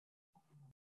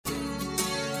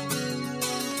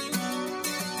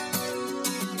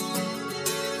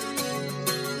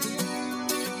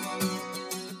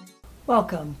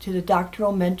Welcome to the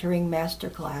Doctoral Mentoring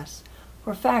Masterclass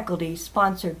for faculty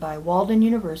sponsored by Walden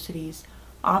University's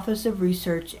Office of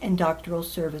Research and Doctoral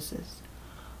Services.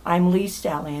 I'm Lee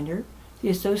Statlander, the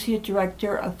Associate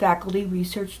Director of Faculty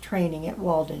Research Training at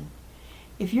Walden.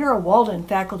 If you're a Walden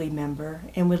faculty member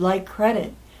and would like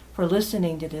credit for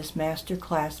listening to this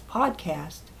Masterclass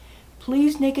podcast,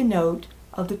 please make a note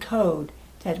of the code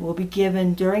that will be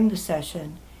given during the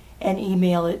session and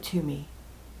email it to me.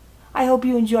 I hope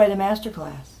you enjoy the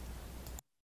masterclass.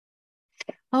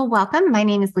 Well, welcome. My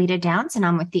name is Lita Downs, and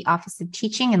I'm with the Office of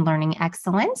Teaching and Learning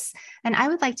Excellence. And I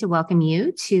would like to welcome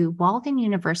you to Walden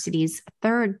University's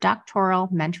third Doctoral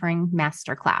Mentoring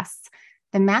Masterclass.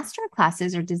 The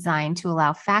masterclasses are designed to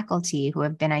allow faculty who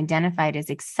have been identified as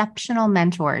exceptional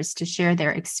mentors to share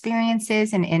their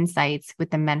experiences and insights with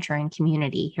the mentoring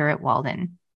community here at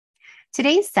Walden.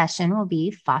 Today's session will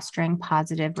be fostering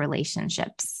positive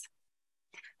relationships.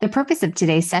 The purpose of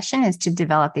today's session is to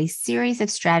develop a series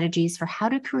of strategies for how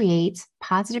to create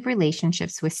positive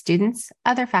relationships with students,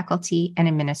 other faculty, and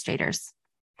administrators.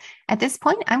 At this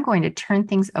point, I'm going to turn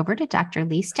things over to Dr.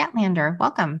 Lee Statlander.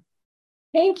 Welcome.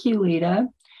 Thank you, Lita.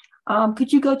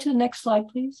 Could you go to the next slide,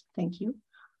 please? Thank you.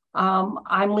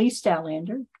 I'm Lee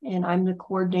Statlander, and I'm the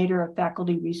Coordinator of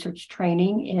Faculty Research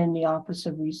Training in the Office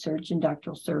of Research and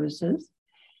Doctoral Services.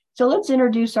 So let's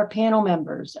introduce our panel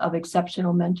members of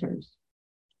Exceptional Mentors.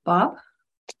 Bob?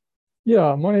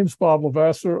 Yeah, my name is Bob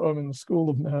Lavasser. I'm in the School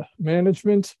of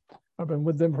Management. I've been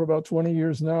with them for about 20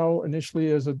 years now,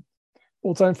 initially as a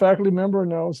full-time faculty member,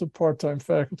 now as a part-time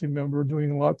faculty member,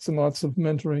 doing lots and lots of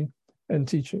mentoring and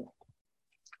teaching.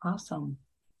 Awesome.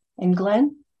 And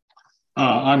Glenn?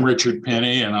 I'm Richard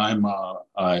Penny, and I'm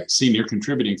a senior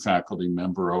contributing faculty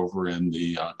member over in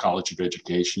the College of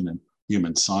Education and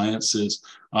Human Sciences.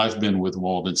 I've been with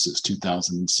Walden since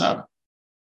 2007.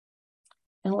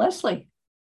 And Leslie?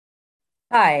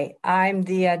 Hi, I'm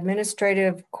the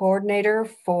administrative coordinator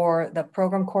for the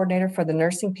program coordinator for the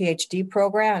nursing PhD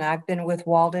program, and I've been with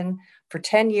Walden for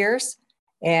 10 years.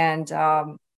 And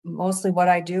mostly what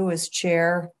I do is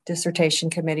chair dissertation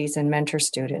committees and mentor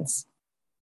students.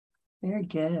 Very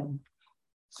good.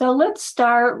 So let's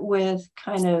start with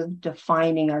kind of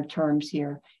defining our terms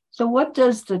here. So what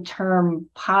does the term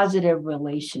positive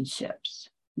relationships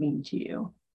mean to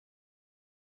you?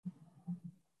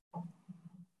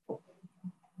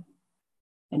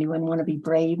 Anyone want to be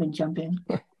brave and jump in?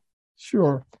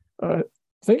 Sure.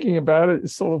 Thinking about it,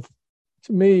 it's sort of,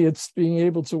 to me, it's being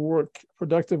able to work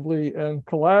productively and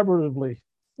collaboratively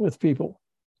with people.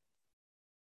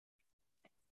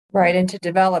 Right, and to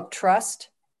develop trust,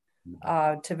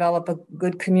 develop a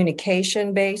good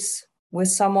communication base with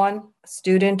someone, a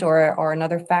student or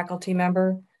another faculty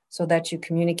member, so that you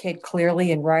communicate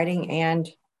clearly in writing and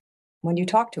when you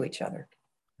talk to each other.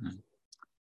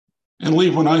 And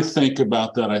Lee, when I think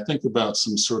about that, I think about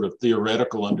some sort of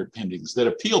theoretical underpinnings that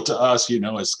appeal to us,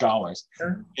 as scholars.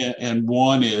 Sure. And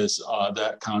one is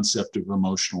that concept of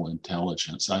emotional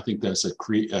intelligence. I think that's a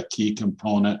key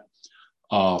component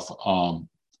of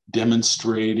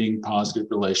demonstrating positive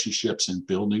relationships and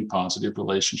building positive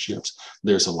relationships.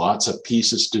 There's lots of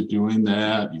pieces to doing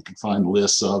that. You can find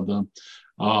lists of them.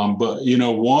 But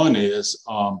one is,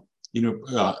 that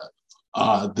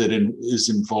is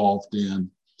involved in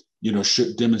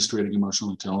demonstrating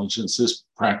emotional intelligence is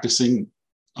practicing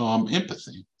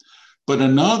empathy. But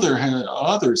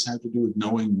others have to do with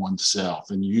knowing oneself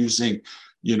and using,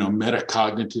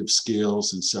 metacognitive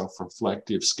skills and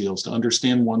self-reflective skills to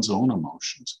understand one's own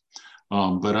emotions.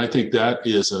 But I think that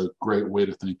is a great way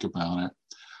to think about it.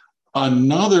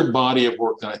 Another body of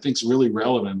work that I think is really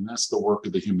relevant, and that's the work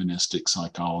of the humanistic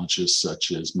psychologists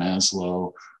such as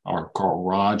Maslow or Carl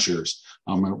Rogers.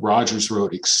 Rogers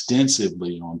wrote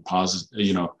extensively on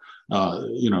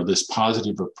this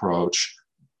positive approach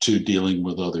to dealing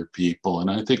with other people,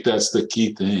 and I think that's the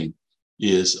key thing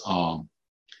is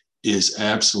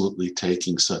absolutely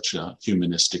taking such a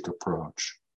humanistic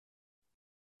approach.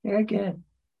 Very good.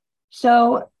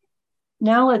 So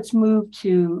now let's move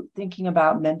to thinking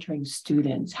about mentoring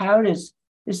students. How does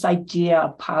this idea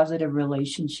of positive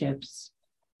relationships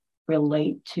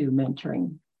relate to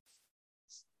mentoring?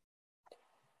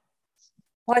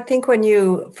 Well, I think when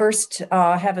you first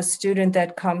have a student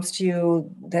that comes to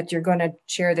you that you're going to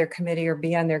chair their committee or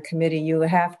be on their committee, you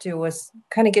have to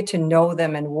kind of get to know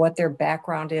them and what their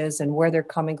background is and where they're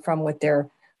coming from with their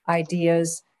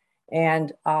ideas.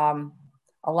 And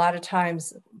a lot of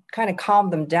times kind of calm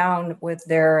them down with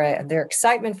their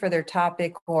excitement for their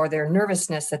topic or their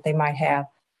nervousness that they might have,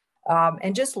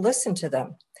 and just listen to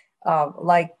them.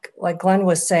 Like Glenn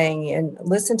was saying, and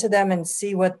listen to them and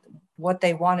see what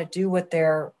they want to do with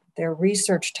their their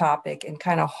research topic and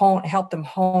kind of help them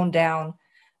hone down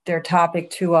their topic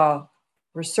to a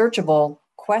researchable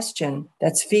question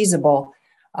that's feasible,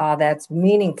 that's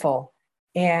meaningful,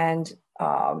 and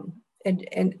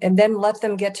then let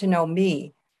them get to know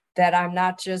me, that I'm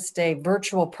not just a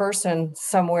virtual person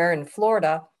somewhere in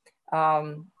Florida,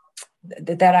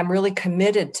 that I'm really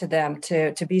committed to them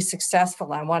to be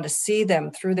successful. I want to see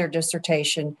them through their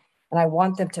dissertation, and I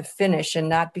want them to finish and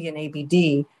not be an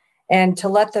ABD, and to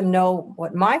let them know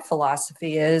what my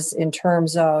philosophy is in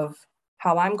terms of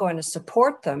how I'm going to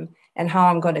support them and how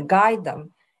I'm going to guide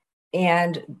them.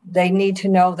 And they need to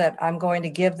know that I'm going to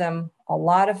give them a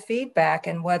lot of feedback,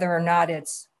 and whether or not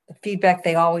it's the feedback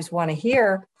they always want to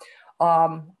hear,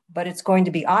 but it's going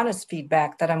to be honest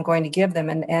feedback that I'm going to give them.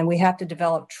 And we have to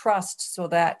develop trust so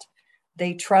that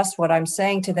they trust what I'm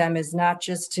saying to them is not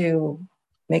just to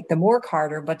make them work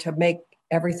harder, but to make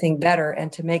everything better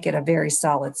and to make it a very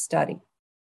solid study.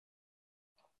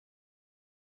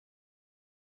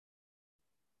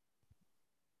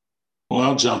 Well,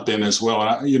 I'll jump in as well.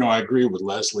 I agree with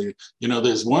Leslie.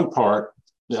 There's one part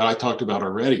that I talked about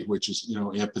already, which is,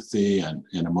 empathy and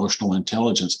emotional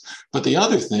intelligence. But the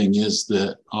other thing is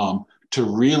that to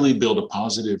really build a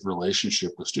positive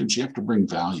relationship with students, you have to bring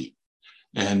value.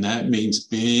 And that means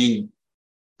being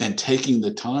and taking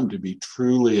the time to be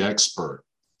truly expert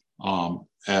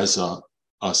as a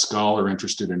scholar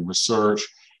interested in research,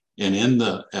 and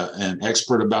an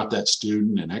expert about that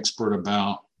student, an expert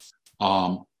about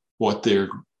what they're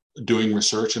doing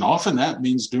research. And often that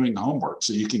means doing homework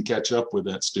so you can catch up with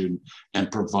that student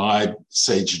and provide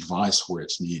sage advice where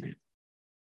it's needed.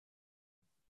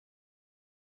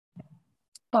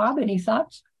 Bob, any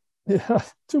thoughts? Yeah,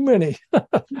 too many.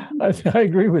 I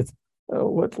agree with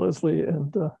what Leslie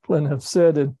and Glenn have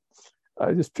said, and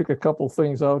I just pick a couple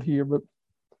things out here. But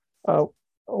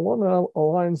along the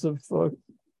lines of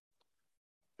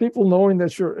people knowing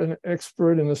that you're an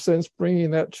expert, in a sense, bringing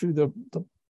that to the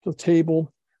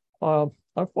table. I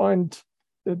find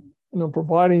that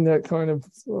providing that kind of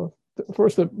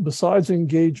first, besides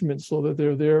engagement, so that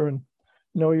they're there and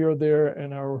know you're there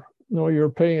and know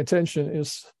you're paying attention,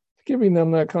 is giving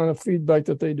them that kind of feedback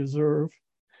that they deserve.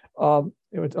 I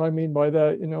mean by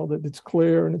that, that it's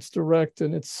clear and it's direct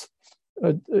and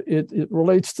it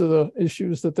relates to the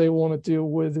issues that they want to deal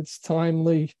with. It's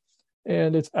timely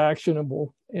and it's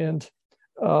actionable. And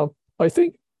I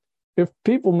think if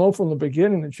people know from the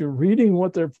beginning that you're reading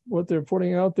what they're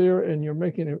putting out there, and you're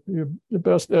making your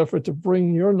best effort to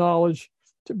bring your knowledge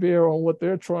to bear on what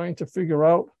they're trying to figure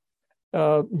out,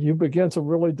 you begin to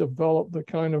really develop the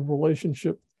kind of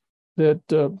relationship that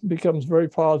becomes very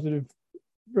positive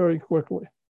very quickly.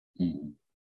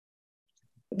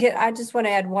 Yeah, I just want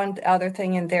to add one other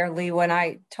thing in there, Lee. When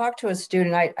I talk to a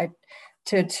student, I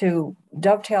to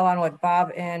dovetail on what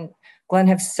Bob and Glenn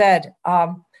have said,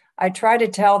 I try to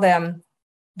tell them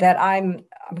that I'm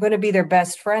going to be their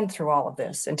best friend through all of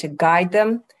this, and to guide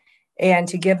them and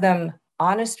to give them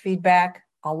honest feedback,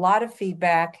 a lot of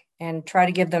feedback, and try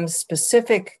to give them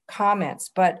specific comments.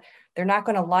 But they're not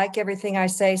going to like everything I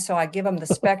say, so I give them the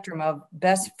spectrum of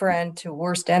best friend to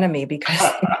worst enemy, because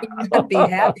they may not be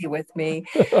happy with me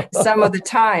some of the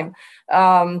time.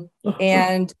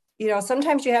 And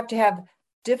sometimes you have to have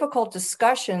difficult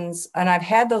discussions, and I've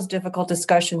had those difficult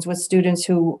discussions with students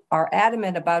who are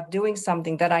adamant about doing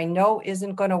something that I know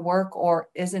isn't going to work or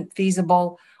isn't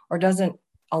feasible or doesn't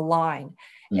align.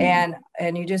 And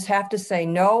you just have to say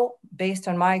no, based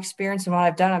on my experience and what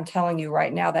I've done. I'm telling you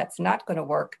right now, that's not going to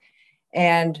work.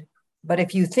 But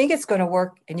if you think it's going to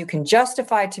work and you can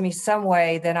justify it to me some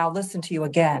way, then I'll listen to you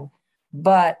again.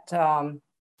 But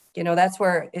that's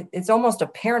where it's almost a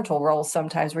parental role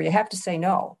sometimes, where you have to say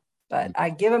no. But I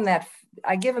give them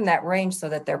that range so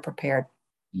that they're prepared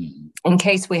in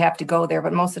case we have to go there.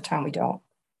 But most of the time we don't.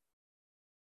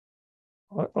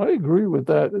 I agree with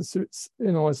that.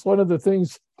 It's one of the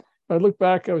things. I look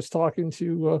back. I was talking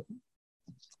to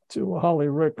Holly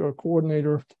Rick, our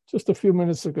coordinator, just a few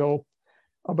minutes ago,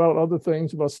 about other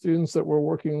things, about students that we're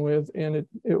working with, and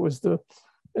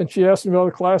and she asked me about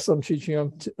a class I'm teaching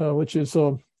on, which is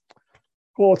advanced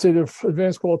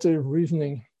qualitative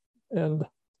reasoning, and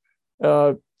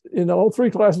in all three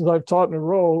classes I've taught in a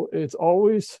row, there's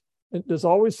always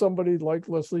somebody like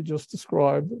Leslie just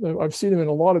described. I've seen them in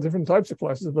a lot of different types of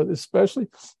classes, but especially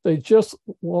they just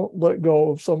won't let go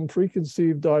of some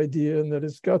preconceived idea, and that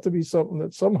it's got to be something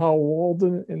that somehow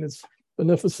Walden in its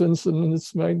beneficence and in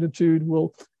its magnitude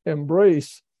will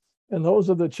embrace. And those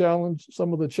are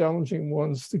some of the challenging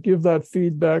ones, to give that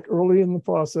feedback early in the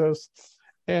process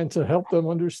and to help them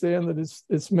understand that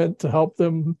it's meant to help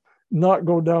them not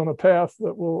go down a path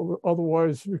that will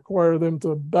otherwise require them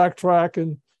to backtrack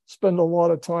and spend a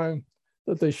lot of time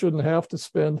that they shouldn't have to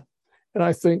spend. And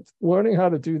I think learning how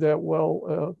to do that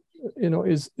well,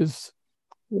 is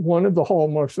one of the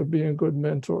hallmarks of being a good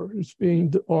mentor. Is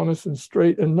being honest and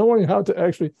straight and knowing how to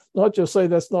actually not just say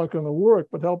that's not going to work,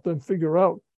 but help them figure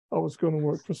out how it's going to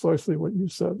work. Precisely what you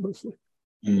said, Leslie.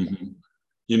 Mm-hmm.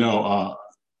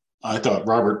 I thought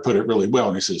Robert put it really well.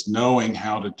 And he says, knowing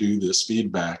how to do this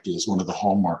feedback is one of the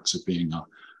hallmarks of being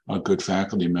a good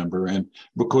faculty member. And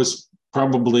because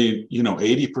probably,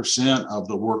 80% of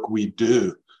the work we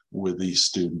do with these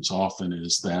students often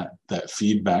is that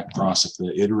feedback process,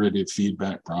 the iterative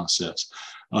feedback process.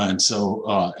 And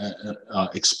so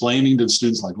explaining to the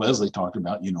students, like Leslie talked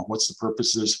about, what's the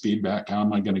purpose of this feedback? How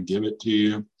am I going to give it to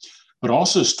you? But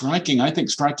also striking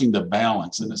the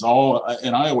balance. And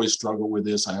and I always struggle with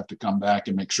this. I have to come back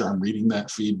and make sure I'm reading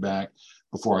that feedback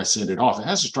before I send it off. It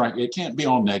has to strike, it can't be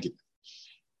all negative.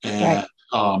 And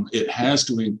it has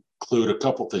to include a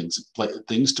couple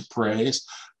things to praise,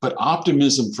 but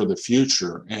optimism for the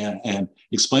future, and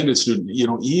explain to the student,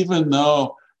 even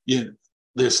though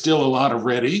there's still a lot of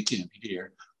red ink in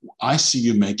here, I see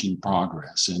you making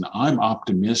progress, and I'm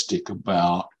optimistic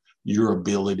about your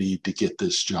ability to get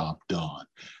this job done.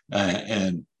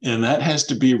 And that has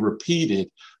to be repeated,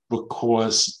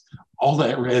 because all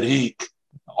that red ink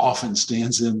often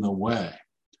stands in the way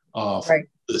of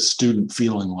the student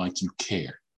feeling like you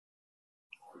care.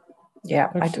 Yeah,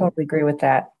 excellent. I totally agree with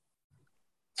that.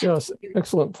 Yes,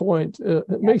 excellent point.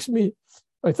 It makes me,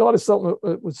 I thought of something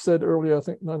that was said earlier, I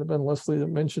think it might have been Leslie that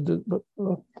mentioned it, but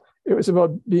it was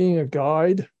about being a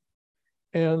guide.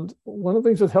 And one of the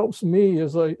things that helps me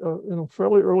is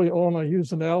fairly early on, I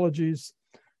use analogies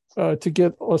to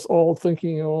get us all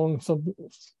thinking along some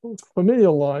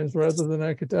familial lines rather than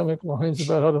academic lines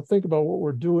about how to think about what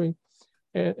we're doing,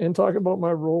 and talk about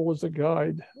my role as a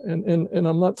guide. And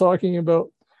I'm not talking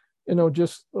about,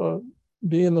 just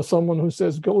being someone who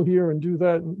says, go here and do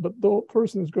that. But the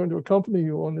person who's going to accompany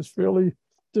you on this fairly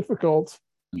difficult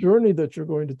journey that you're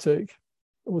going to take,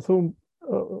 with whom,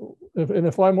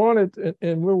 if I'm on it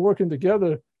and we're working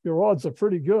together, your odds are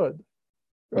pretty good,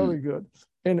 very good.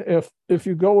 And if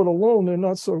you go it alone, they're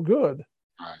not so good.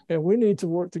 And we need to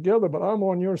work together, but I'm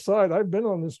on your side. I've been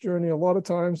on this journey a lot of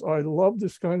times. I love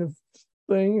this kind of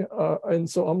thing. And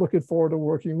so I'm looking forward to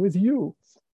working with you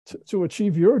to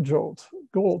achieve your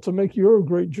goal, to make your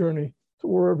great journey to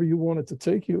wherever you want it to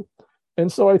take you.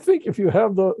 And so I think if you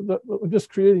have just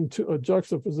creating a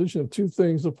juxtaposition of two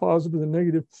things, the positive and the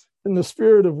negative, in the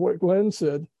spirit of what Glenn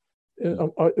said,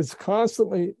 it's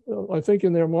constantly, I think,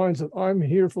 in their minds that I'm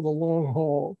here for the long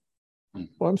haul.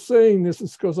 Well, I'm saying this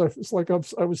is because it's like I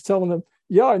was telling them,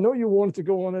 yeah, I know you wanted to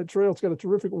go on that trail. It's got a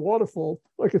terrific waterfall.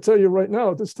 I can tell you right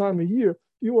now, at this time of year,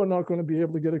 you are not going to be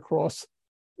able to get across,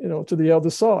 to the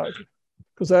other side,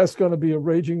 because that's going to be a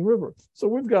raging river. So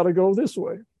we've got to go this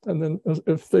way. And then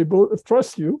if they both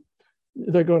trust you,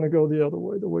 they're going to go the other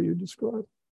way, the way you described.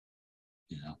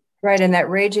 Yeah. Right. And that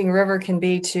raging river can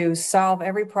be to solve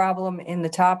every problem in the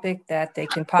topic that they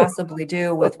can possibly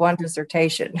do with one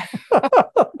dissertation.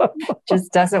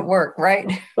 Just doesn't work,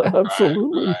 right?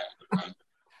 Absolutely. Right.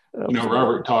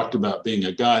 Robert talked about being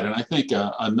a guide, and I think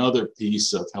another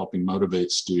piece of helping motivate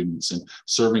students and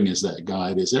serving as that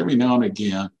guide is every now and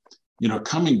again,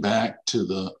 coming back to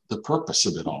the purpose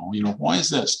of it all. Why is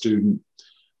that student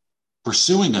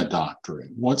pursuing a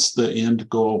doctorate? What's the end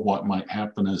goal? What might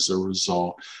happen as a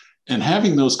result? And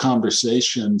having those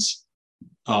conversations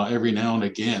every now and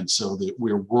again, so that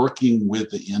we're working with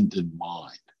the end in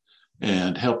mind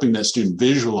and helping that student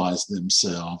visualize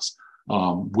themselves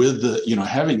with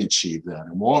having achieved that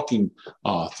and walking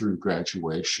through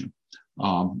graduation.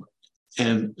 Because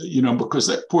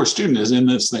that poor student is in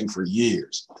this thing for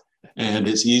years, and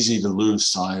it's easy to lose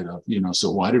sight of, so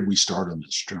why did we start on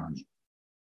this journey?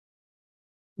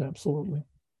 Absolutely.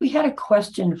 We had a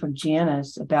question from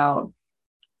Janice about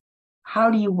how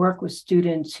do you work with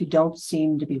students who don't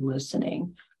seem to be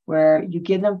listening, where you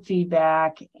give them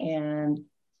feedback and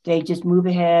they just move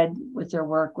ahead with their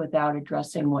work without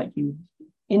addressing what you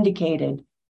indicated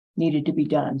needed to be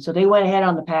done. So they went ahead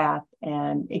on the path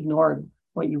and ignored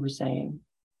what you were saying.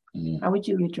 How would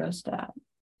you address that?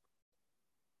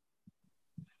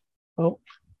 Oh,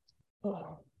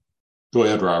 go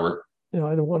ahead, Robert. I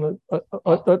don't want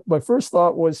to. My first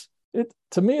thought was,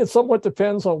 to me, it somewhat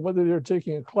depends on whether they're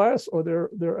taking a class or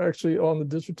they're actually on the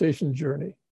dissertation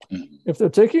journey. If they're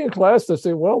taking a class, they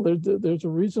say, well, there's a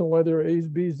reason why there are A's,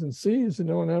 B's, and C's, and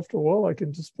after a while, I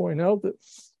can just point out that,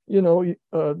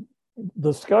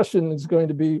 discussion is going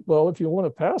to be, well, if you want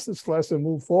to pass this class and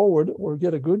move forward or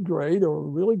get a good grade or a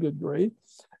really good grade,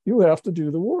 you have to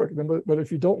do the work. But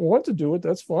if you don't want to do it,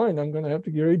 that's fine. I'm going to have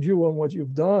to grade you on what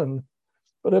you've done.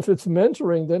 But if it's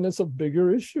mentoring, then it's a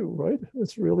bigger issue, right?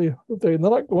 It's really, if they're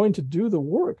not going to do the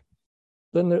work,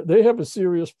 then they have a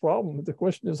serious problem. The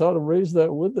question is how to raise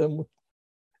that with them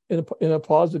in a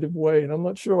positive way. And I'm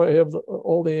not sure I have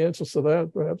all the answers to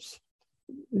that. Perhaps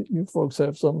you folks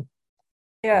have some.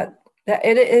 Yeah,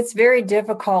 it's very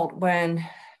difficult when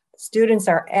students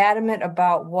are adamant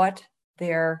about what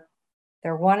they're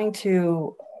wanting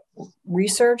to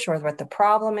research or what the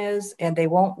problem is, and they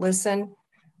won't listen.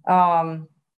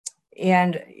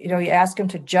 And you ask them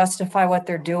to justify what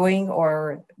they're doing,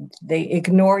 or they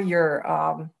ignore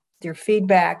your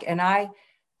feedback. And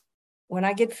when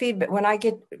I get feedback, when I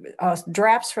get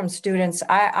drafts from students,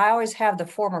 I always have the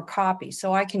former copy,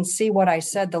 so I can see what I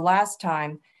said the last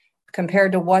time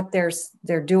compared to what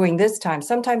they're doing this time.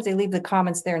 Sometimes they leave the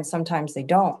comments there, and sometimes they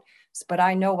don't. But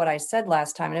I know what I said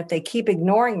last time, and if they keep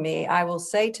ignoring me, I will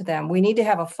say to them, "We need to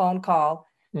have a phone call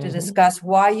to discuss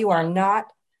why you are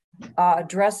not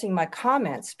addressing my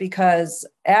comments." Because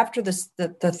after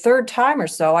the third time or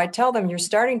so, I tell them, "You're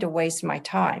starting to waste my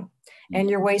time, and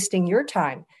you're wasting your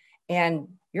time and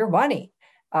your money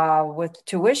with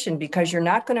tuition, because you're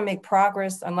not going to make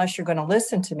progress unless you're going to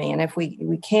listen to me. And if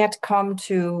we can't come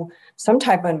to some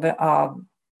type of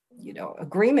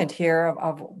agreement here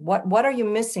of what are you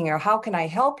missing, or how can I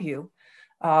help you?"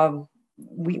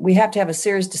 We have to have a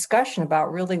serious discussion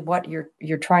about really what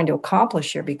you're trying to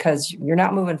accomplish here, because you're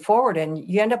not moving forward and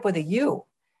you end up with a U.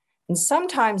 And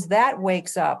sometimes that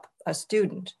wakes up a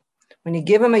student. When you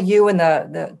give them a U in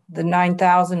the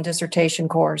 9,000 dissertation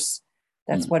course,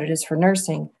 that's what it is for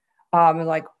nursing.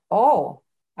 Like, oh,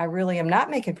 I really am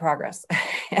not making progress.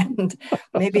 And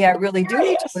maybe I really do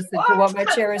need to listen to what my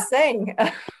chair is saying.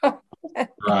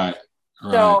 Right.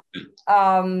 So,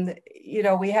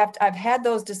 I've had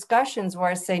those discussions where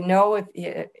I say, no,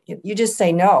 if you just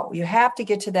say no, you have to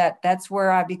get to that. That's where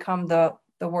I become the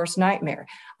worst nightmare.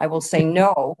 I will say,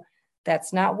 no,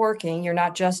 that's not working. You're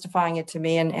not justifying it to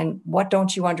me. And what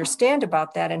don't you understand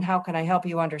about that? And how can I help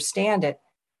you understand it?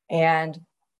 And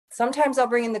sometimes I'll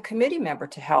bring in the committee member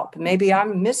to help. Maybe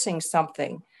I'm missing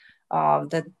something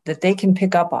that they can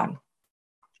pick up on.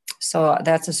 So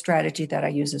that's a strategy that I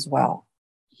use as well.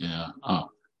 Yeah.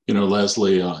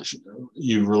 Leslie,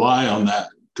 you rely on that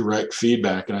direct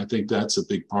feedback, and I think that's a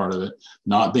big part of it.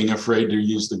 Not being afraid to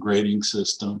use the grading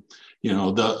system.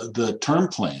 The term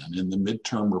plan and the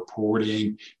midterm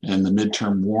reporting and the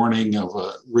midterm warning of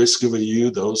a risk of a U,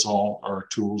 those all are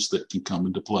tools that can come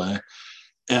into play.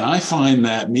 And I find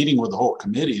that meeting with the whole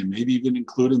committee, and maybe even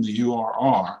including the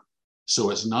URR, so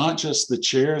it's not just the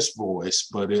chair's voice,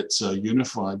 but it's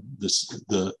unified.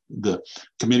 The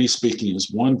committee speaking as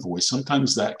one voice.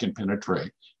 Sometimes that can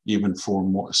penetrate even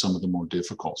for some of the more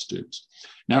difficult students.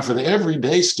 Now, for the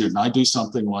everyday student, I do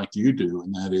something like you do,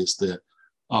 and that is that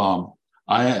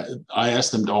I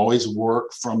ask them to always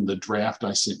work from the draft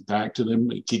I sent back to them,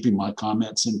 keeping my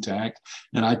comments intact.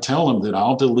 And I tell them that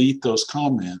I'll delete those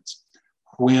comments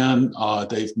when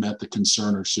they've met the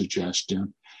concern or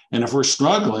suggestion. And if we're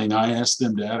struggling, I ask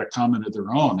them to add a comment of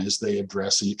their own as they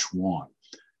address each one.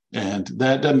 And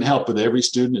that doesn't help with every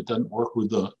student. It doesn't work with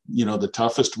the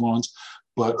toughest ones.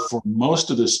 But for most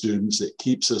of the students, it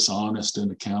keeps us honest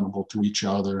and accountable to each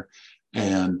other.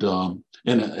 And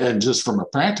just from a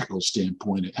practical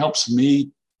standpoint, it helps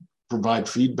me provide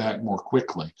feedback more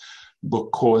quickly,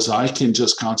 because I can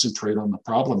just concentrate on the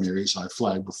problem areas I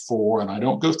flagged before, and I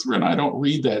don't go through and I don't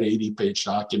read that 80-page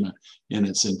document in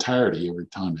its entirety every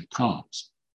time it comes.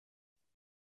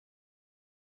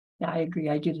 Yeah, I agree.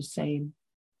 I do the same.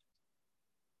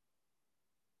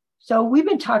 So we've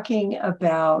been talking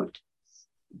about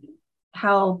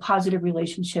how positive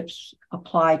relationships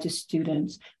apply to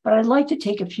students, but I'd like to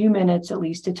take a few minutes at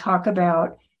least to talk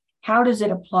about how does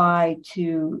it apply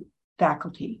to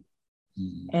faculty?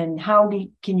 And how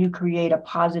can you create a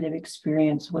positive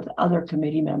experience with other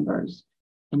committee members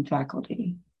and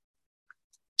faculty?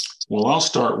 Well, I'll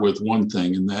start with one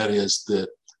thing, and that is that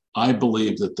I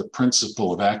believe that the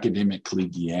principle of academic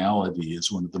collegiality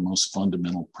is one of the most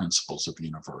fundamental principles of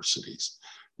universities.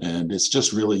 And it's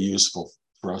just really useful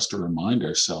for us to remind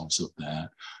ourselves of that.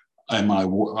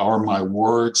 Are my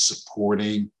words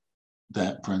supporting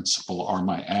that principle? Are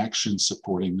my actions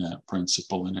supporting that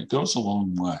principle? And it goes a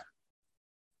long way.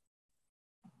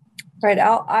 Right.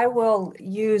 I will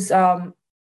use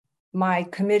my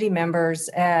committee members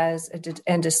and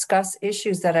discuss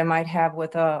issues that I might have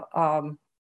with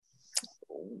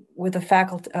with a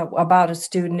faculty about a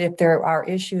student if there are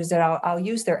issues, that I'll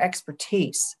use their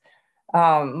expertise.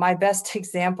 My best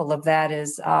example of that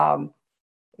is, a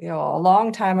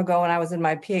long time ago when I was in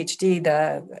my PhD,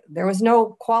 there was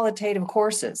no qualitative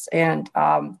courses, and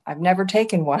I've never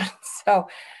taken one. So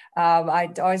I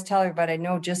always tell everybody I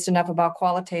know just enough about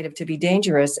qualitative to be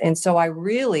dangerous. And so I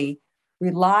really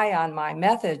rely on my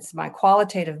methods, my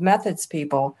qualitative methods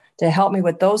people, to help me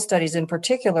with those studies in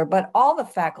particular, but all the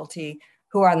faculty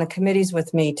who are on the committees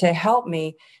with me to help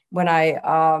me when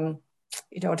I,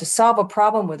 to solve a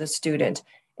problem with a student.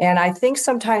 And I think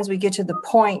sometimes we get to the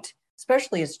point,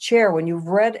 especially as chair, when you've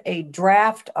read a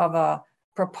draft of a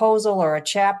proposal or a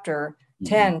chapter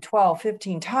 10, 12,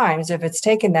 15 times, if it's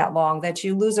taken that long, that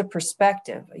you lose a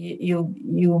perspective.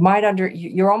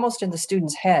 You're almost in the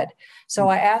student's head. So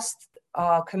I asked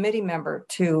a committee member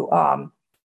to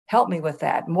help me with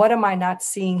that. And what am I not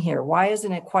seeing here? Why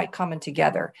isn't it quite coming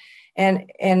together? And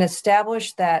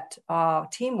establish that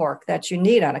teamwork that you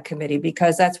need on a committee,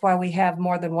 because that's why we have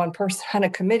more than one person on a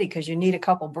committee, because you need a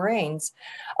couple brains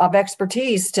of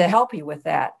expertise to help you with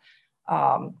that.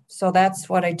 So that's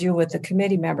what I do with the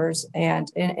committee members.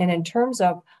 And in terms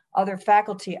of other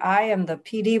faculty, I am the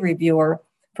PD reviewer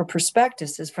for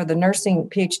prospectuses for the nursing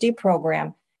PhD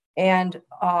program. And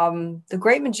the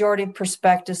great majority of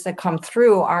prospectus that come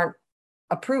through aren't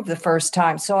approved the first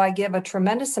time. So I give a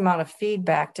tremendous amount of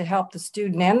feedback to help the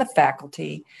student and the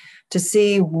faculty to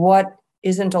see what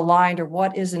isn't aligned or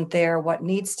what isn't there, what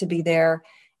needs to be there,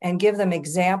 and give them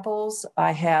examples.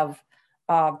 I have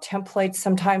templates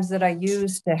sometimes that I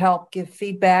use to help give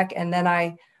feedback. And then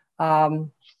I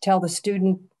tell the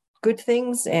student good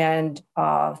things and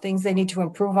things they need to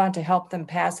improve on to help them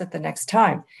pass it the next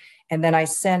time. And then I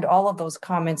send all of those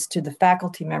comments to the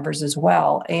faculty members as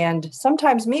well. And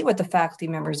sometimes meet with the faculty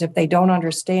members if they don't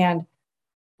understand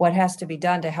what has to be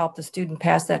done to help the student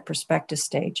pass that prospectus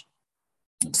stage.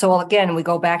 So again, we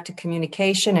go back to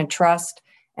communication and trust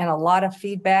and a lot of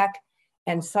feedback.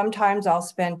 And sometimes I'll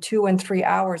spend 2 and 3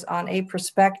 hours on a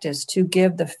prospectus to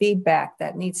give the feedback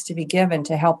that needs to be given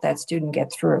to help that student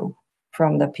get through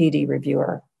from the PD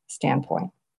reviewer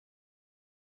standpoint.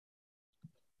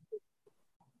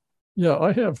 Yeah,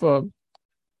 I have been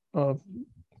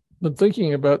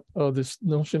thinking about this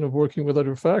notion of working with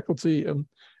other faculty, and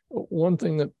one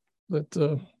thing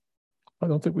that I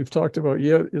don't think we've talked about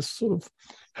yet is sort of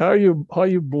how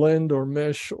you blend or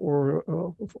mesh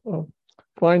or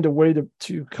find a way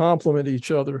to complement each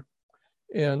other,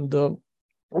 and it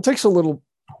takes a little,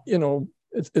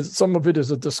 some of it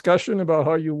is a discussion about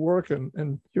how you work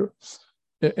and your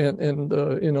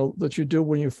that you do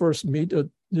when you first meet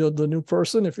the new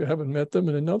person if you haven't met them,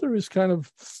 and another is kind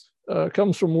of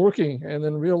comes from working and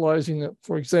then realizing that,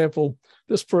 for example,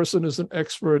 this person is an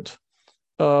expert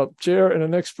chair and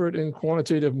an expert in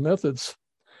quantitative methods,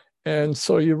 and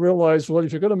so you realize, well,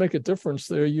 if you're going to make a difference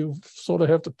there, you sort of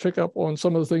have to pick up on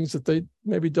some of the things that they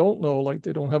maybe don't know, like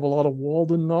they don't have a lot of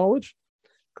Walden knowledge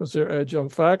because they're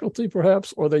adjunct faculty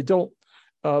perhaps, or they don't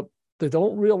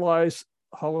realize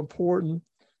how important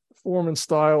form and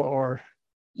style are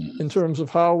in terms of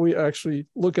how we actually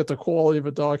look at the quality of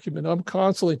a document. I'm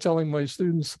constantly telling my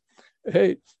students,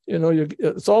 hey,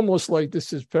 it's almost like,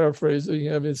 this is paraphrasing.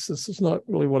 I mean, this is not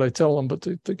really what I tell them, but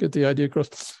to get the idea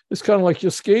across, it's kind of like you're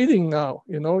skating now.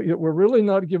 We're really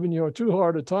not giving you too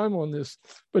hard a time on this,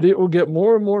 but it will get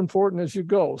more and more important as you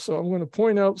go. So I'm going to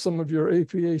point out some of your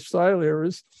APA style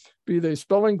errors, be they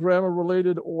spelling, grammar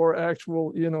related, or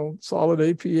actual, solid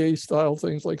APA style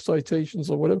things like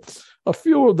citations or whatever. A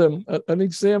few of them, an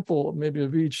example maybe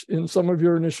of each in some of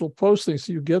your initial postings,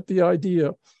 so you get the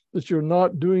idea that you're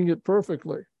not doing it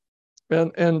perfectly.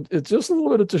 And it's just a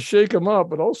little bit to shake them up,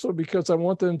 but also because I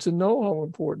want them to know how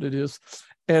important it is.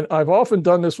 And I've often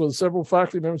done this with several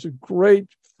faculty members, who great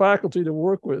faculty to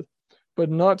work with, but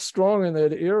not strong in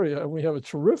that area. And we have a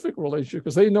terrific relationship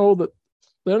because they know that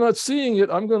they're not seeing it.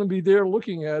 I'm going to be there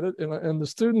looking at it. And the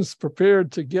students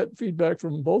prepared to get feedback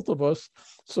from both of us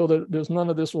so that there's none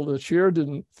of this, well, the chair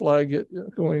didn't flag it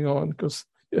going on, because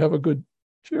you have a good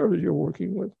chair that you're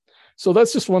working with. So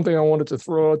that's just one thing I wanted to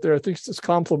throw out there. I think it's this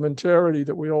complementarity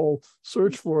that we all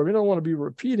search for. We don't want to be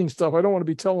repeating stuff. I don't want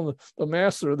to be telling the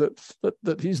master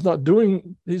that he's not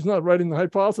writing the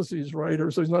hypotheses right, or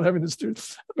so he's not having the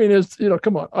students. I mean, it's,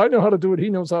 come on. I know how to do it.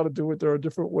 He knows how to do it. There are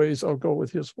different ways. I'll go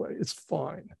with his way. It's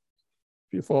fine.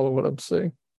 If you follow what I'm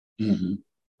saying. Mm-hmm.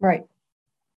 Right.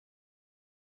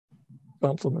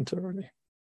 Complementarity.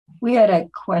 We had a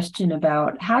question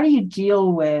about how do you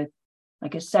deal with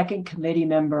like a second committee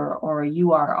member or a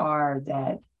URR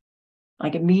that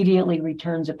like immediately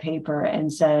returns a paper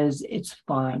and says it's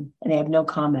fine and they have no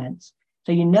comments.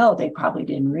 So you know they probably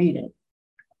didn't read it.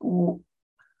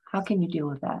 How can you deal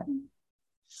with that?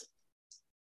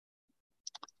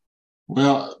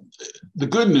 Well, the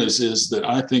good news is that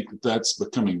I think that that's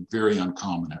becoming very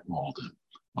uncommon at Walden.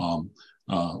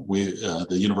 The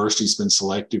university's been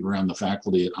selective around the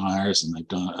faculty it hires, and they've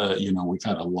done, we've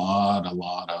had a lot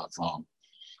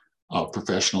of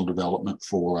professional development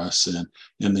for us. And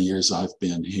in the years I've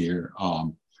been here,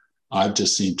 I've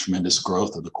just seen tremendous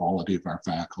growth of the quality of our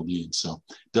faculty. And so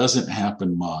it doesn't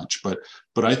happen much, but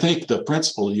I think the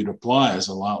principle you'd apply is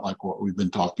a lot like what we've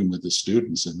been talking with the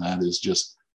students, and that is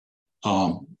just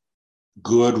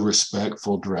good,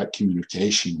 respectful, direct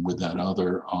communication with that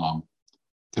other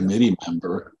committee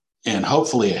member, and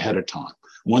hopefully ahead of time.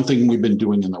 One thing we've been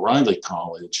doing in the Riley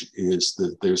College is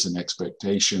that there's an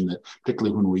expectation that,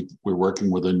 particularly when we're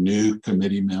working with a new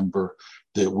committee member,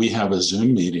 that we have a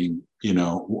Zoom meeting,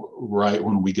 right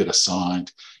when we get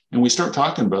assigned, and we start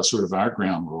talking about sort of our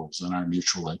ground rules and our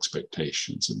mutual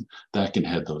expectations, and that can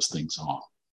head those things off.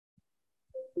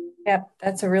 Yeah,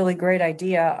 that's a really great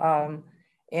idea.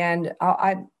 And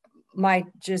I might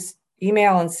just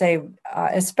email and say,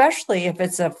 especially if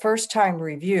it's a first-time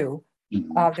review,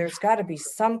 there's got to be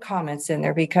some comments in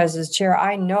there, because as chair,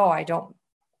 I know I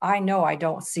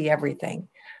don't see everything.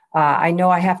 I know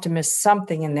I have to miss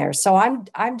something in there. So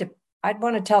I'd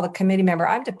want to tell the committee member,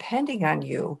 I'm depending on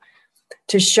you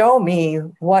to show me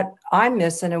what I'm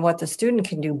missing and what the student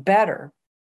can do better.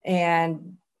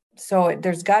 And so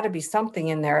there's got to be something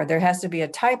in there. There has to be a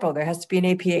typo. There has to be an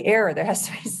APA error. There has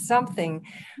to be something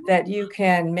that you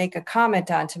can make a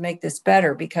comment on to make this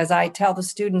better, because I tell the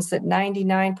students that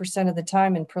 99% of the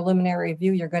time in preliminary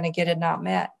review, you're going to get it not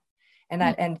met,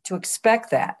 and to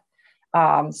expect that,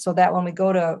 so that when we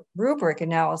go to rubric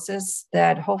analysis,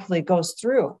 that hopefully goes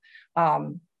through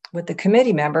with the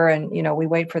committee member, and we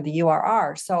wait for the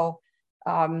URR. So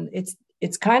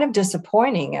it's kind of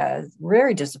disappointing,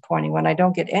 very disappointing, when I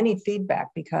don't get any feedback,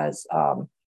 because I'll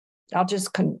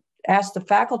just ask the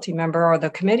faculty member or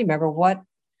the committee member what.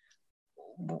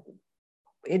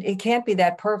 It can't be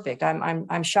that perfect.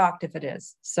 I'm shocked if it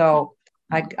is. So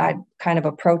I kind of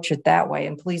approach it that way,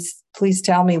 and please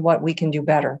tell me what we can do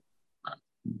better.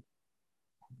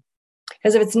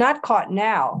 Because if it's not caught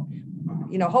now,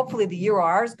 hopefully the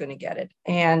URR is going to get it,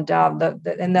 and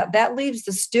that leaves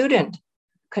the student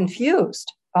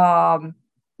confused,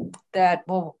 that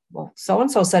well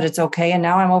so-and-so said it's okay, and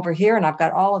now I'm over here and I've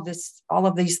got all of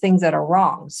these things that are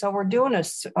wrong. So we're doing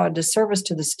a disservice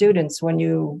to the students when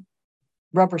you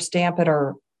rubber stamp it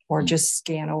or just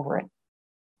scan over it.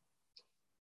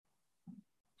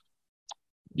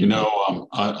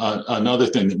 Another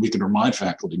thing that we can remind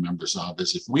faculty members of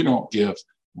is, if we don't give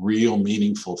real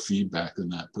meaningful feedback, then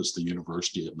that puts the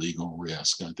university at legal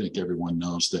risk. I think everyone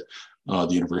knows that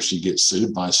the university gets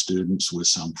sued by students with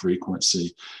some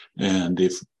frequency, and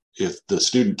if the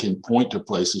student can point to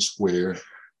places where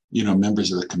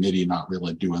members of the committee are not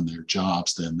really doing their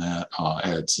jobs, then that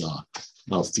adds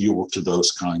fuel to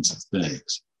those kinds of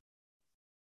things.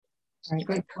 Right,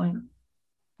 great point.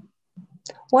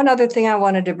 One other thing I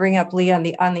wanted to bring up, Lee, on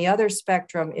the other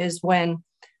spectrum, is when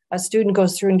a student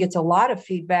goes through and gets a lot of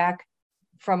feedback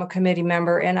from a committee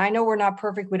member. And I know we're not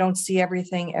perfect. We don't see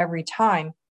everything every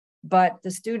time, but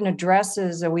the student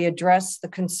addresses, or we address the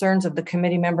concerns of the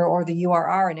committee member or the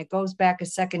URR, and it goes back a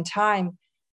second time.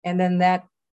 And then that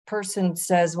person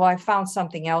says, well, I found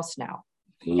something else now,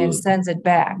 and sends it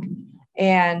back.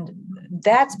 And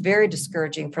that's very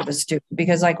discouraging for the student,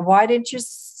 because why didn't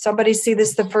somebody see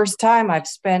this the first time? I've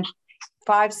spent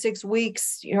 5-6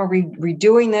 weeks,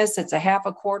 redoing this. It's a half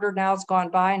a quarter now, it's gone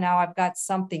by. Now I've got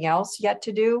something else yet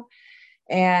to do.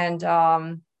 And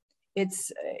if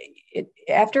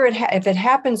it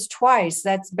happens twice,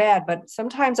 that's bad. But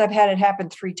sometimes I've had it happen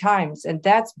 3 times, and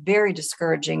that's very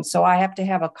discouraging. So I have to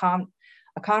have a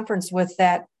conference with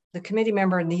the committee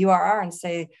member and the URR and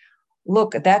say,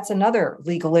 look, that's another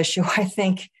legal issue, I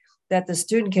think, that the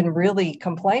student can really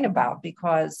complain about,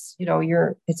 because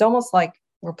it's almost like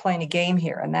we're playing a game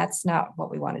here, and that's not what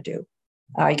we want to do.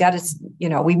 You got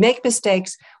to, we make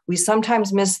mistakes, we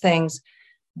sometimes miss things,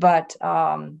 but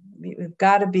we've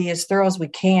got to be as thorough as we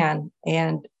can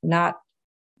and not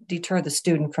deter the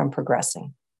student from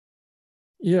progressing.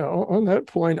 Yeah, on that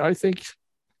point, I think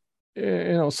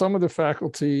some of the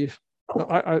faculty,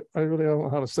 I really don't know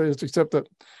how to say this, except that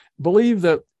believe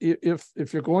that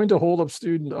if you're going to hold a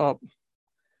student up,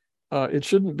 it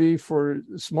shouldn't be for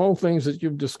small things that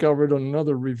you've discovered on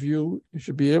another review. You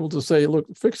should be able to say, look,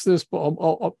 fix this, but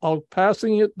I'll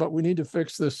passing it, but we need to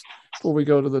fix this before we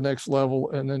go to the next level,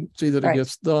 and then see that it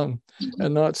gets done,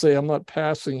 and not say, I'm not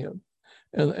passing it.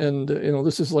 And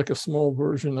this is like a small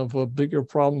version of a bigger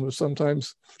problem. Where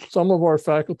sometimes some of our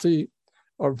faculty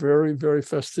are very, very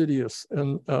fastidious,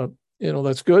 and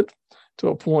that's good to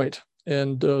a point.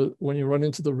 And when you run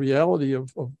into the reality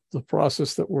of the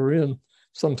process that we're in,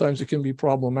 sometimes it can be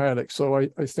problematic. So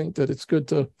I think that it's good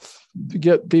to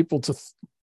get people to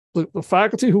the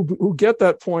faculty who get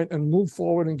that point and move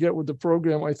forward and get with the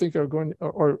program. I think are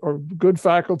good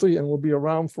faculty and will be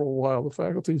around for a while. The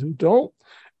faculty who don't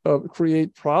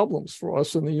create problems for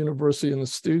us in the university and the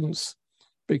students,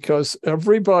 because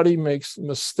everybody makes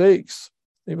mistakes.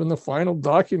 Even the final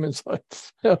documents, I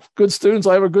have good students.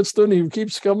 I have a good student who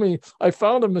keeps coming, I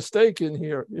found a mistake in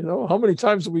here. How many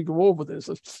times do we go over this?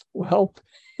 Well,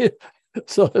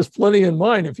 so there's plenty in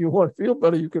mine. If you want to feel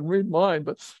better, you can read mine,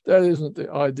 but that isn't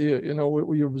the idea. It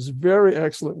was very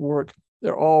excellent work.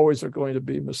 There always are going to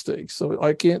be mistakes. So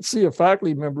I can't see a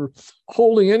faculty member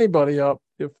holding anybody up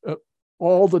if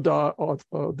all the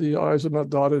I's are not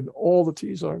dotted, all the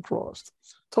T's aren't crossed.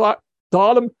 Dot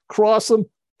them, cross them,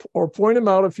 or point them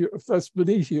out if that's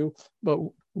beneath you, but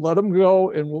let them go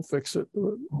and we'll fix it.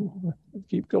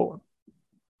 Keep going.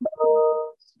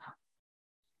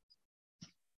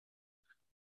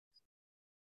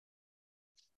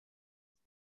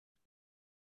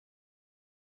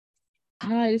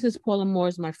 Hi, this is Paula Moore.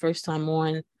 It's my first time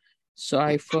on.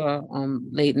 Sorry for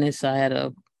lateness. I had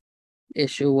a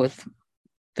issue with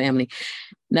family.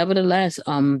 Nevertheless,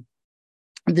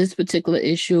 this particular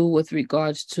issue with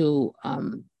regards to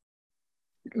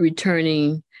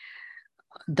returning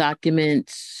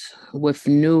documents with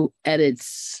new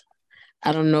edits,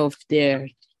 I don't know if they're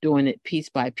doing it piece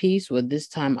by piece, or this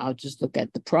time I'll just look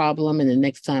at the problem and the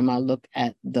next time I'll look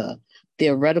at the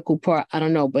theoretical part. I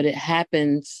don't know, but it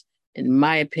happens, in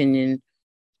my opinion,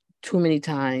 too many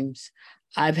times.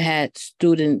 I've had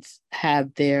students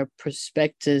have their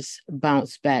prospectus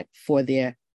bounce back for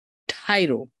their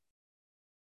title.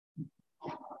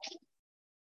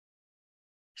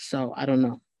 So I don't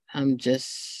know. I'm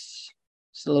just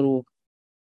a little.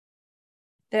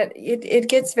 That it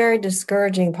gets very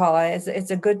discouraging, Paula.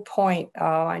 It's a good point.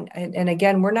 And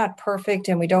again, we're not perfect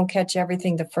and we don't catch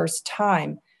everything the first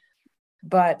time.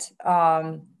 But,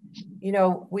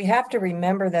 we have to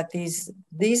remember that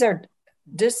these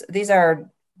are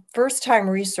first-time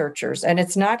researchers, and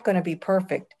it's not going to be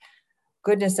perfect.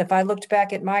 Goodness, if I looked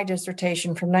back at my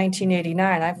dissertation from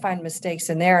 1989, I find mistakes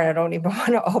in there, and I don't even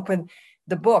want to open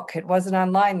the book. It wasn't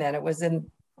online then; it was in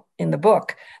the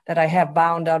book that I have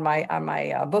bound on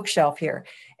my bookshelf here.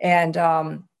 And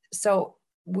so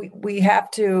we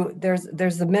have to.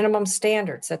 There's the minimum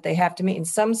standards that they have to meet, and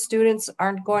some students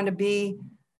aren't going to be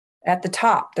at the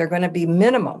top. They're going to be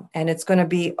minimum, and it's going to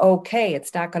be okay.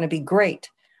 It's not going to be great.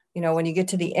 When you get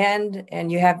to the end and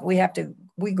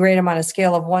we grade them on a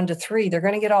scale of 1 to 3, they're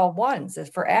going to get all ones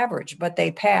for average, but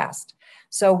they passed.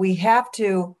 So we have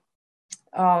to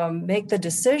make the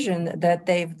decision that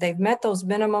they've met those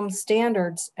minimum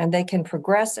standards and they can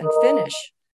progress and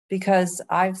finish, because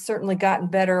I've certainly gotten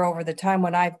better over the time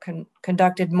when I've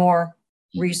conducted more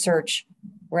research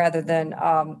rather than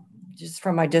just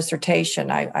from my dissertation.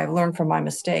 I've learned from my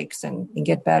mistakes and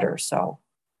get better. So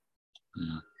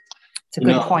it's a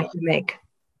good point to make.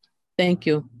 Thank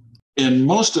you. In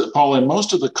most of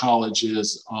the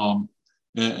colleges,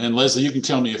 and Leslie, you can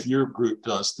tell me if your group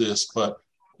does this, but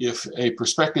if a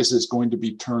prospectus is going to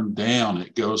be turned down,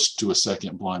 it goes to a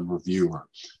second blind reviewer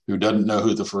who doesn't know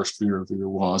who the first reviewer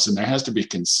was, and there has to be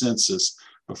consensus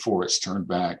before it's turned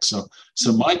back. So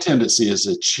my tendency as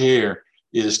a chair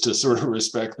is to sort of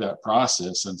respect that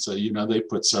process and say, they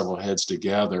put several heads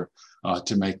together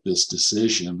to make this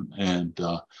decision, and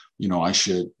I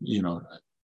should,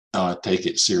 take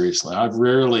it seriously. I've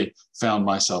rarely found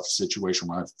myself in a situation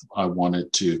where I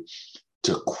wanted to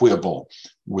quibble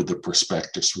with the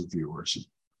prospectus reviewers.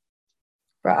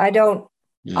 I don't.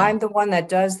 Yeah. I'm the one that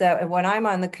does that. When I'm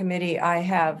on the committee, I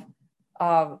have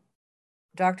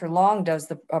Dr. Long does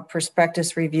the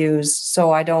prospectus reviews,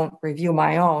 so I don't review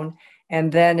my own. And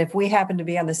then if we happen to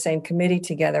be on the same committee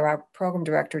together, our program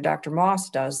director, Dr. Moss,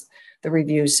 does the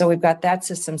reviews. So we've got that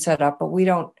system set up, but we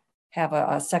don't have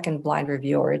a second blind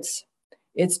reviewer.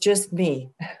 It's just me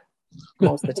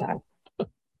most of the time.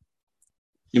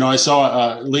 I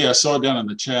saw, Lee, I saw down in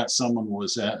the chat, someone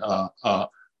was at,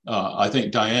 I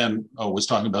think Diane was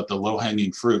talking about the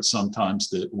low-hanging fruit sometimes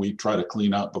that we try to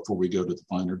clean up before we go to the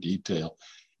finer detail.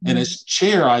 And as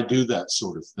chair, I do that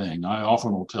sort of thing. I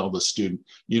often will tell the student,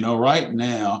 right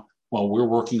now, while we're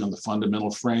working on the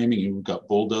fundamental framing and we've got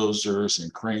bulldozers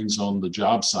and cranes on the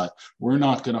job site, we're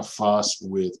not going to fuss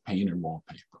with paint and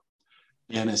wallpaper.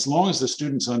 And as long as the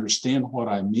students understand what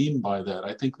I mean by that,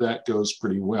 I think that goes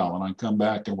pretty well. And I come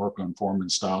back and work on form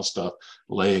and style stuff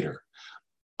later.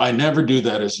 I never do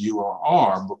that as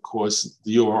URR because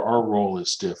the URR role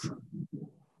is different.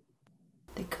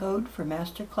 The code for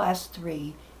Masterclass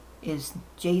 3 is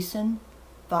JSON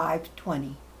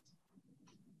 520.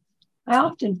 I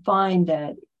often find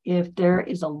that if there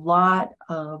is a lot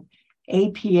of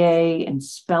APA and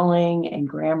spelling and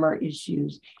grammar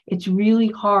issues, it's really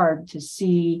hard to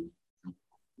see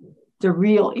the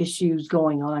real issues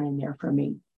going on in there for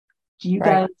me. Do you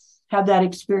guys have that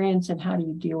experience, and how do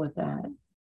you deal with that?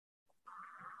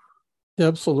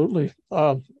 Absolutely.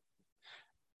 I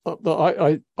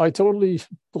totally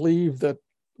believe that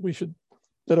we should,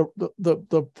 that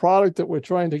the product that we're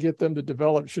trying to get them to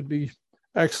develop should be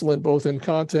excellent, both in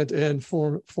content and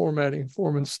formatting,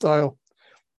 form and style.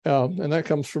 And that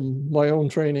comes from my own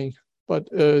training, but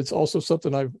it's also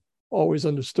something I've always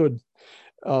understood.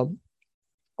 I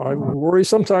worry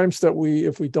sometimes that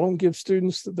if we don't give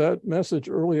students that message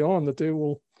early on, that they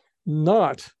will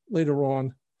not later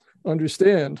on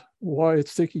understand why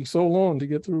it's taking so long to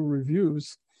get through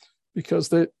reviews, because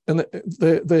they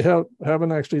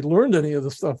haven't actually learned any of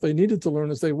the stuff they needed to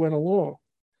learn as they went along.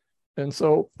 And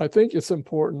so I think it's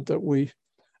important that we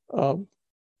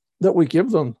give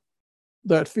them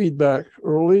that feedback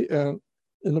early and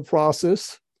in the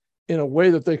process in a way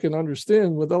that they can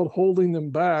understand without holding them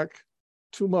back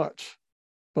too much.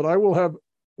 But I will have,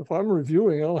 if I'm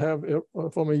reviewing, I'll have,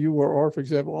 if I'm a URR, for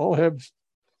example, I'll have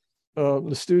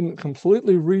the student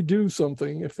completely redo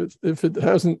something if it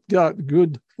hasn't got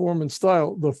good form and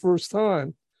style the first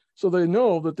time, so they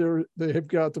know that they have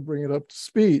got to bring it up to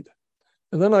speed.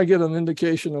 And then I get an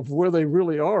indication of where they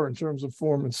really are in terms of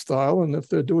form and style. And if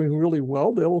they're doing really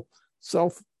well, they'll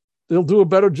do a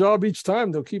better job each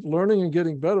time. They'll keep learning and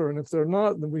getting better. And if they're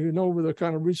not, then we know where they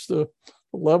kind of reached the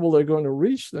level they're going to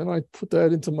reach. Then I put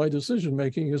that into my decision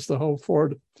making as to how far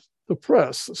to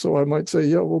press. So I might say,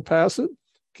 yeah, we'll pass it.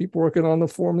 Keep working on the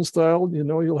form and style. You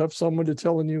know, you'll have somebody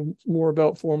telling you more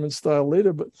about form and style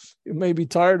later, but you may be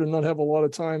tired and not have a lot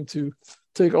of time to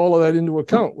take all of that into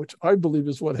account, which I believe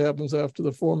is what happens after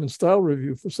the form and style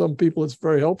review. For some people, it's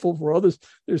very helpful. For others,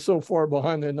 they're so far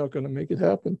behind, they're not going to make it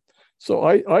happen. So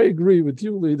I agree with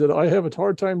you, Lee, that I have a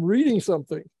hard time reading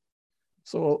something.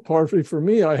 So partly for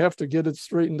me, I have to get it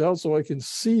straightened out so I can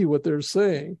see what they're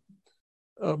saying.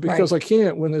 Because I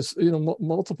can't when there's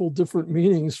multiple different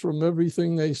meanings from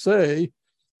everything they say,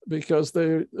 because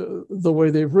they the way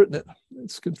they've written it,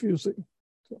 it's confusing.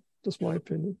 So that's my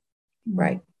opinion.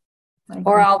 Right.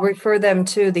 Or I'll refer them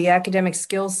to the Academic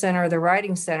Skills Center or the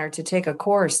Writing Center to take a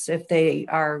course if they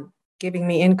are giving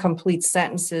me incomplete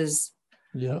sentences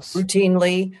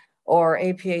routinely, or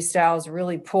APA style is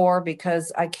really poor,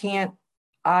 because I can't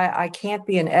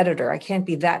be an editor. I can't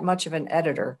be that much of an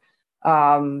editor.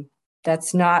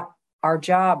 That's not our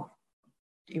job.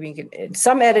 I mean,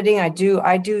 some editing I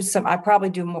do some. I probably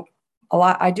do a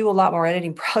lot. I do a lot more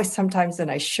editing probably sometimes than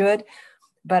I should,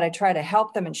 but I try to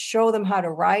help them and show them how to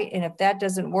write. And if that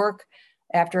doesn't work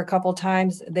after a couple of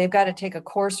times, they've got to take a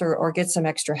course or get some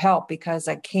extra help, because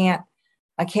I can't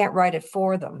write it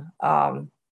for them.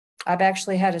 I've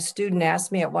actually had a student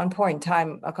ask me at one point in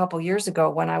time a couple of years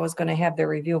ago when I was going to have their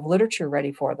review of literature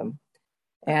ready for them,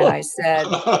 and I said,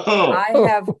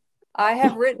 I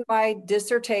have written my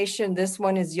dissertation. This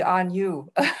one is on you.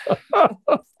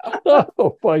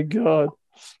 Oh my God.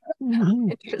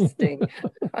 Interesting.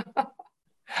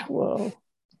 Wow.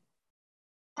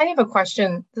 I have a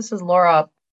question. This is Laura.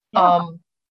 Yeah.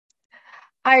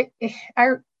 I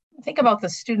think about the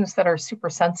students that are super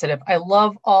sensitive. I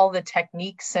love all the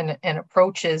techniques and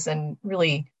approaches, and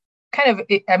really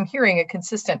I'm hearing a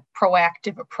consistent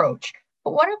proactive approach.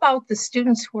 But what about the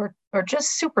students who are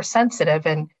just super sensitive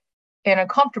and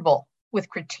uncomfortable with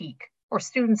critique, or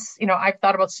students, I've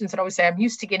thought about students that always say, I'm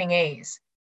used to getting A's.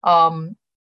 Are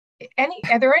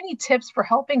there any tips for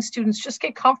helping students just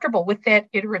get comfortable with that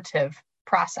iterative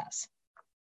process?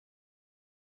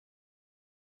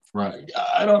 Right.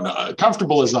 I don't know.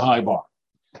 Comfortable is a high bar.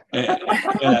 And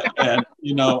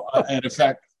in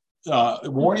fact,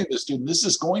 warning the student, this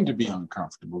is going to be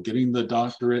uncomfortable. Getting the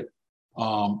doctorate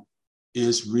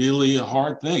is really a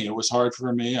hard thing. It was hard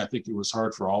for me. I think it was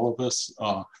hard for all of us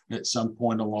at some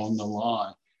point along the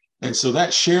line. And so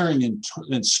that sharing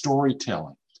and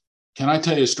storytelling. Can I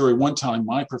tell you a story? One time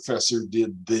my professor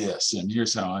did this, and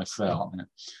here's how I felt.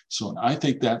 So I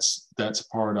think that's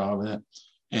part of it.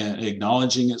 And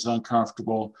acknowledging it's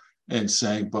uncomfortable and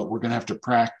saying, but we're going to have to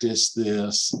practice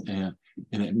this, and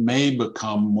it may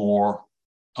become more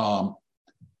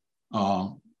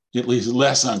at least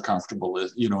less uncomfortable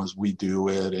as, as we do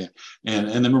it, and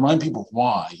then remind people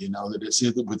why, that it's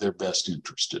with their best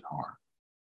interest at heart.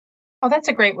 Oh, that's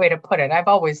a great way to put it. I've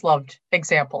always loved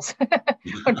examples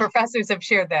when professors have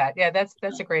shared that. Yeah,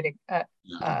 that's a great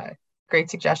great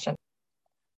suggestion.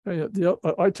 Yeah,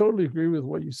 I totally agree with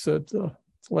what you said,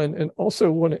 Glenn, and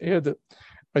also want to add that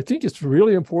I think it's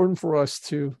really important for us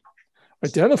to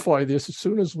identify this as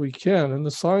soon as we can, and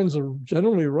the signs are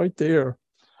generally right there.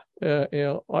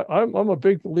 I'm a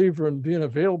big believer in being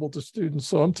available to students,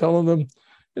 so I'm telling them,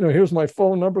 here's my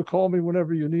phone number. Call me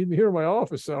whenever you need me. Here are my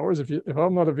office hours. If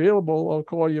I'm not available, I'll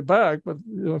call you back. But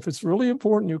if it's really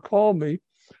important, you call me.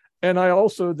 And I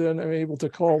also then am able to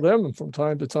call them from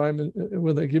time to time, and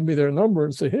when they give me their number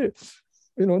and say, hey,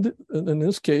 in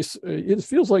this case, it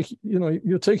feels like,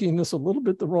 you're taking this a little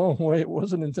bit the wrong way. It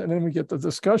wasn't intended. And we get the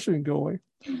discussion going.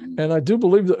 And I do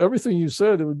believe that everything you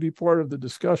said, it would be part of the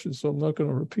discussion. So I'm not going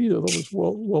to repeat it. That was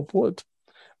well put.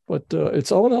 But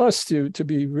it's on us to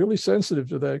be really sensitive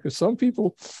to that, because some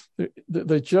people,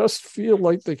 they just feel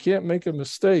like they can't make a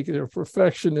mistake. They're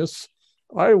perfectionists.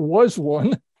 I was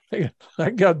one.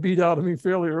 That got beat out of me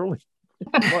fairly early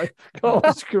in my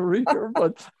college career,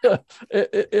 but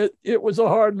it was a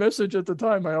hard message at the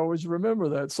time. I always remember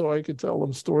that. So I could tell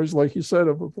them stories like you said,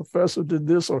 if a professor did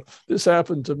this or this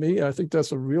happened to me. I think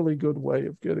that's a really good way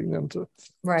of getting them to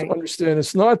understand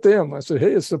it's not them. I said,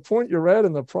 hey, it's the point you're at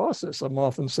in the process. I'm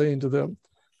often saying to them,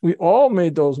 we all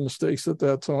made those mistakes at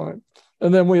that time.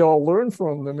 And then we all learn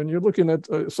from them. And you're looking at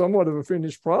somewhat of a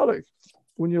finished product.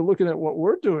 When you're looking at what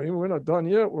we're doing, we're not done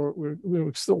yet.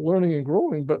 We're still learning and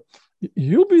growing, but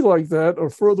you'll be like that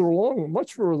or further along,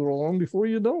 much further along before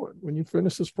you know it. When you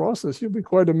finish this process, you'll be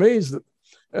quite amazed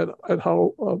at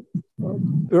how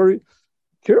very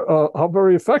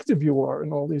effective you are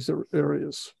in all these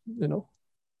areas.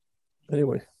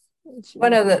 Anyway.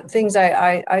 One of the things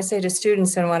I say to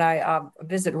students, and when I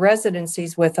visit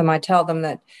residencies with them, I tell them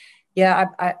that,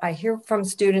 I hear from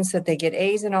students that they get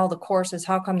A's in all the courses.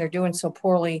 How come they're doing so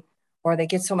poorly? Or they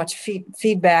get so much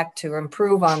feedback to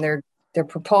improve on their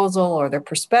proposal or their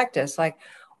prospectus. Like,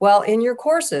 well, in your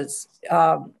courses,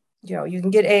 you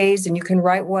can get A's and you can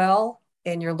write well,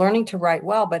 and you're learning to write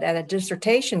well. But at a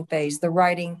dissertation phase, the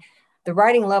writing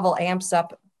level amps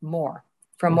up more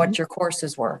from what your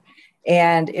courses were.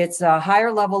 And it's a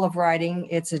higher level of writing.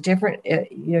 It's a different,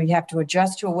 you have to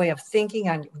adjust to a way of thinking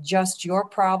on just your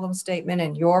problem statement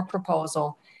and your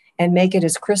proposal and make it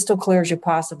as crystal clear as you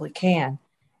possibly can.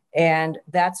 And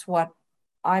that's what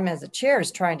I'm, as a chair,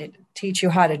 is trying to teach you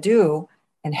how to do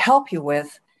and help you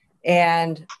with.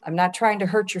 And I'm not trying to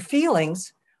hurt your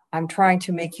feelings. I'm trying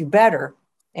to make you better.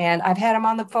 And I've had them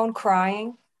on the phone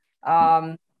crying.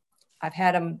 I've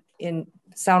had them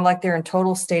sound like they're in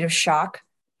total state of shock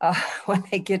when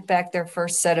they get back their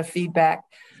first set of feedback.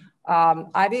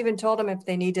 I've even told them if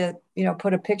they need to,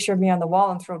 put a picture of me on the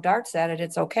wall and throw darts at it,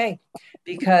 it's okay,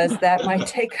 because that might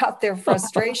take out their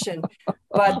frustration.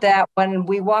 But that when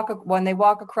they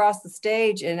walk across the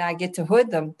stage and I get to hood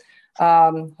them,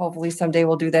 hopefully someday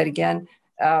we'll do that again.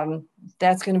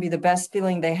 That's going to be the best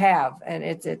feeling they have, and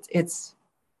it's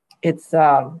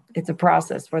a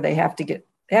process where they have to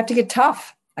get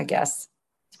tough. I guess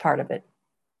it's part of it.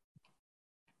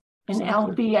 And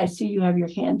Alfie, I see you have your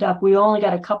hand up. We only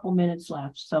got a couple minutes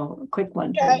left, so a quick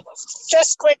one.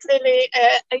 Just quickly,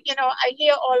 I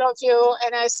hear all of you,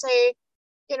 and I say,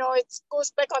 it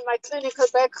goes back on my clinical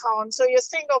background. So you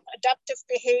think of adaptive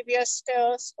behavior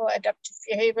skills or adaptive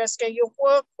behavior skill. You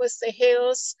work with the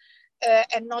hills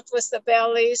and not with the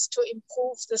valleys to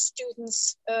improve the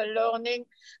students' learning,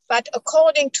 but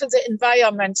according to the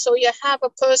environment. So you have a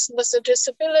person with a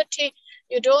disability.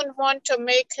 You don't want to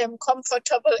make him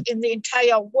comfortable in the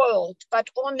entire world, but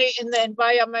only in the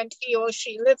environment he or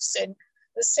she lives in.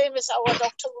 The same as our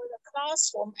doctoral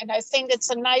classroom. And I think it's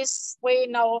a nice way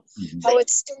now, how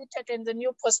it's stated in the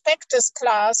new prospectus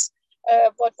class,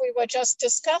 what we were just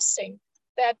discussing,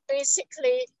 that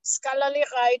basically scholarly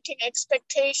writing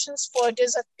expectations for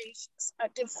dissertations are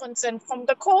different than from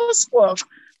the coursework,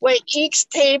 where each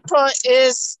paper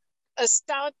is a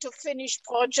start to finish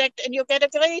project and you get a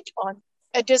grade on.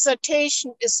 A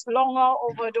dissertation is longer,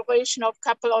 over a duration of a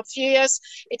couple of years.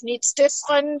 It needs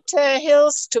different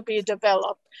hills to be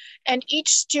developed. And each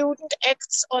student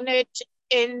acts on it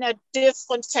in a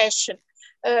different fashion.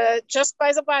 Just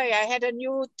by the way, I had a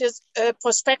new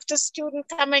prospectus student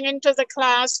coming into the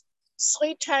class.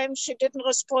 3 times she didn't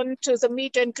respond to the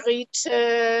meet and greet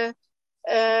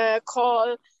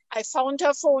call. I found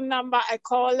her phone number, I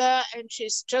call her, and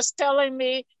she's just telling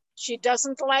me She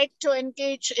doesn't like to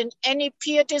engage in any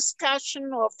peer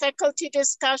discussion or faculty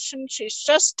discussion. She's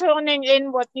just turning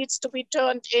in what needs to be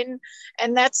turned in,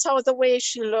 and that's how the way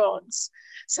she learns.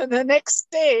 So the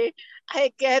next day,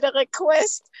 I get a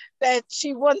request that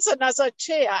she wants another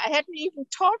chair. I hadn't even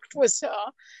talked with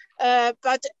her,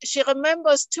 but she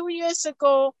remembers 2 years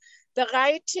ago, the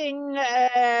writing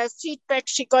feedback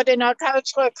she got in her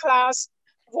cultural class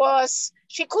was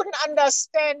she couldn't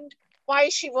understand why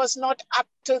she was not up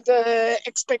to the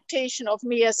expectation of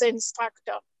me as an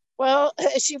instructor. Well,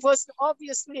 she was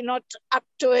obviously not up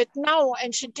to it now,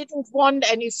 and she didn't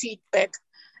want any feedback.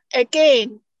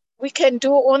 Again, we can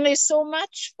do only so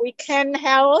much. We can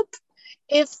help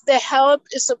if the help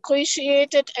is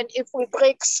appreciated and if we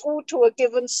break through to a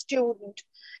given student.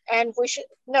 And we should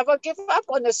never give up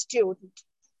on a student.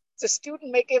 The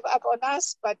student may give up on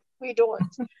us, but we don't.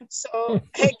 So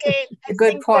again, a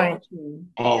good point.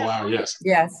 Oh, wow, yes.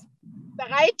 Yes. The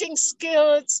writing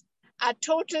skills are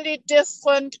totally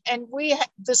different, and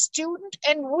the student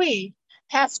and we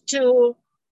have to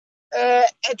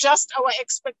adjust our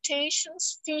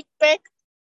expectations, feedback,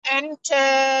 and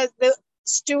the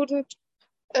student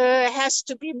has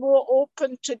to be more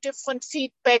open to different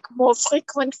feedback, more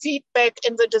frequent feedback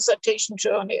in the dissertation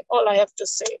journey. All I have to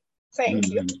say. Thank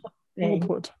you. Well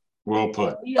put. Well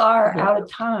put. We are out of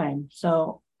time,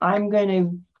 so I'm going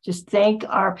to just thank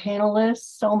our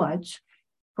panelists so much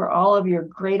for all of your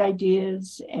great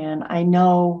ideas, and I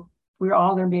know we're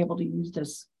all going to be able to use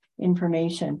this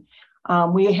information.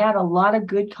 We had a lot of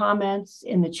good comments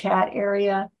in the chat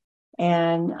area,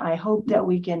 and I hope that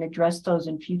we can address those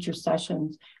in future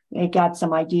sessions. I got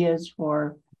some ideas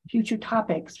for future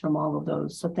topics from all of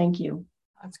those, so thank you.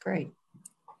 That's great.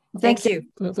 Thank Thank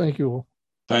you. Thank you all.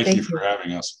 Thank you for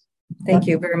having us. Thank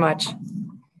you very much.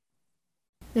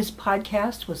 This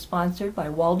podcast was sponsored by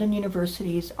Walden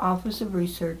University's Office of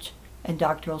Research and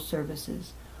Doctoral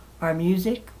Services. Our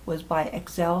music was by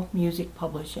Excel Music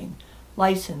Publishing,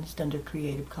 licensed under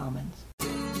Creative Commons.